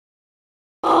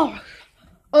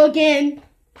again.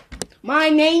 My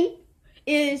name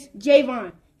is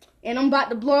Javon, and I'm about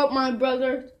to blow up my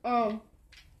brother. I'm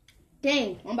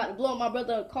about to blow up my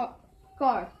brother's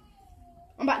car.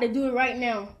 I'm about to do it right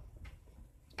now.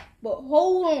 But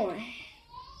hold on.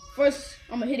 First,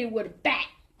 I'm gonna hit it with a bat.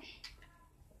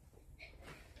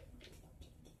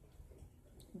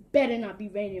 Better not be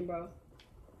raining, bro.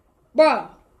 Bro.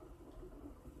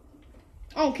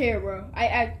 I don't care, bro.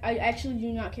 I actually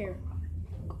do not care.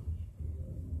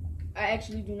 I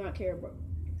actually do not care, bro.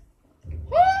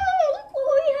 Oh, look who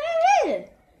we have here.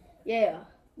 Yeah,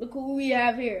 look who we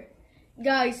have here.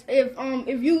 Guys,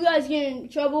 if you guys get in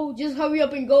trouble, just hurry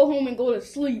up and go home and go to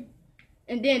sleep.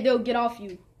 And then they'll get off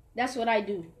you. That's what I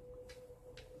do.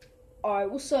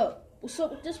 Alright, what's up? What's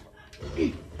up with this?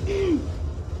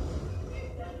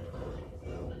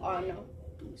 Oh no.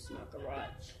 Let me see my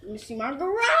garage. Let me see my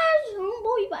garage. Oh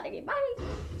boy, you about to get body.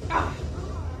 Ah.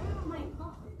 Oh my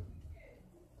God.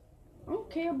 I don't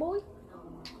care, boy.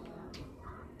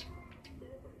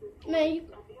 Man, you...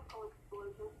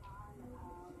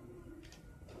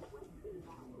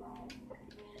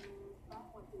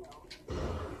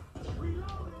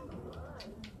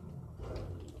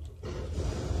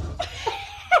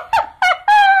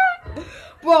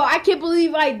 Bro, I can't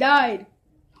believe I died.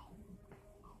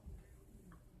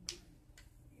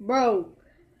 Bro.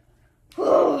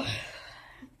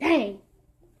 Dang.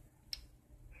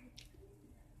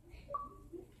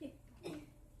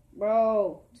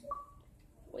 Bro.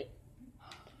 Wait.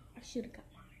 I should have got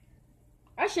mine.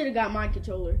 I should have got my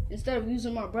controller instead of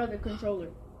using my brother's controller.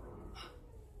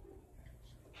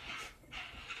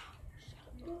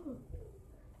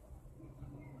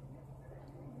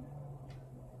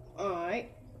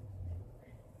 Alright.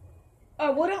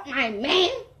 What up, my man?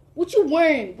 What you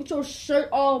wearing? With your shirt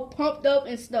all pumped up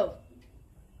and stuff?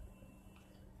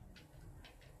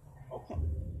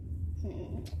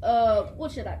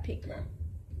 What should I pick, man?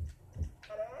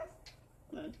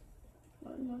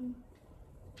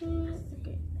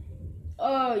 Okay.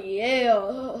 Oh,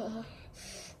 yeah.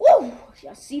 Woo!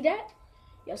 Y'all see that?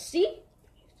 Y'all see?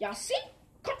 Y'all see?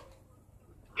 Come.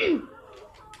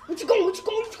 What you going? What you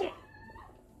going? What you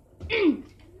going?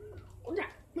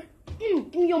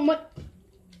 Give me your money.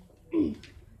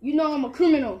 You know I'm a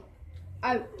criminal.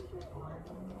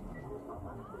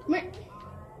 Man,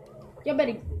 y'all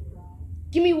better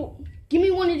give me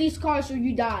one of these cars or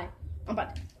you die. I'm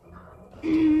about to.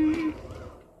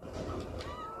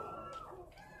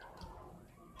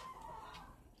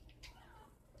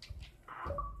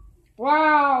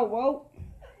 Wow, bro.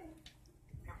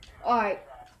 All right.